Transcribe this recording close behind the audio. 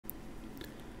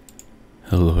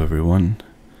Hello everyone,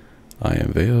 I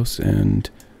am Veos and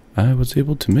I was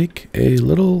able to make a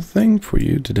little thing for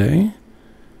you today.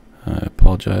 I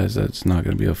apologize that it's not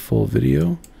going to be a full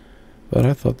video, but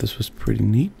I thought this was pretty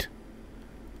neat.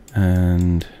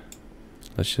 And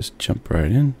let's just jump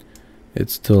right in.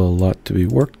 It's still a lot to be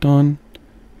worked on,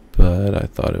 but I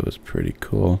thought it was pretty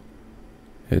cool.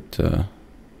 It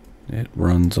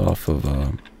runs off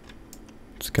of,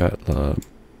 it's got a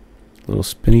little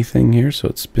spinny thing here, so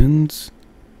it spins.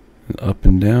 Up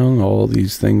and down, all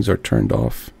these things are turned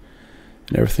off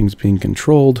and everything's being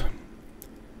controlled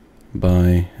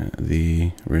by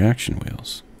the reaction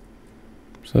wheels.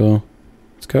 So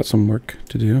it's got some work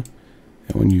to do,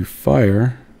 and when you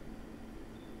fire,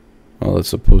 well, it's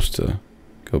supposed to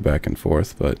go back and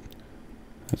forth, but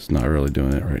it's not really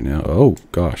doing it right now. Oh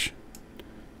gosh,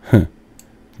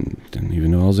 didn't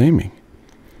even know I was aiming.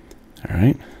 All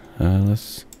right,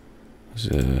 let's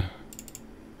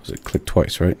was it click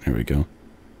twice, right? There we go.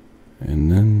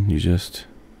 And then you just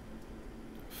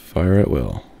fire at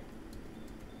will.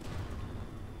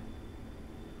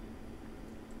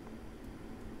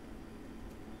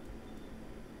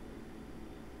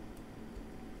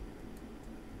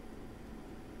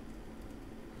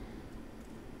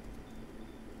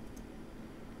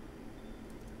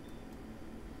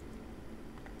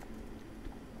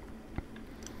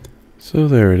 So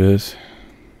there it is.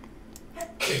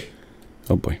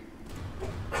 Oh boy.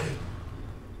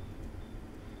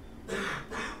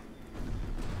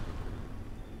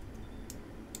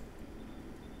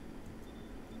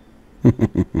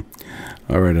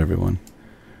 Alright everyone.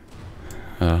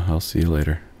 I'll see you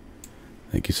later.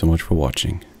 Thank you so much for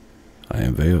watching. I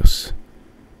am Veos,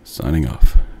 signing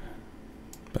off.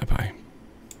 Bye bye.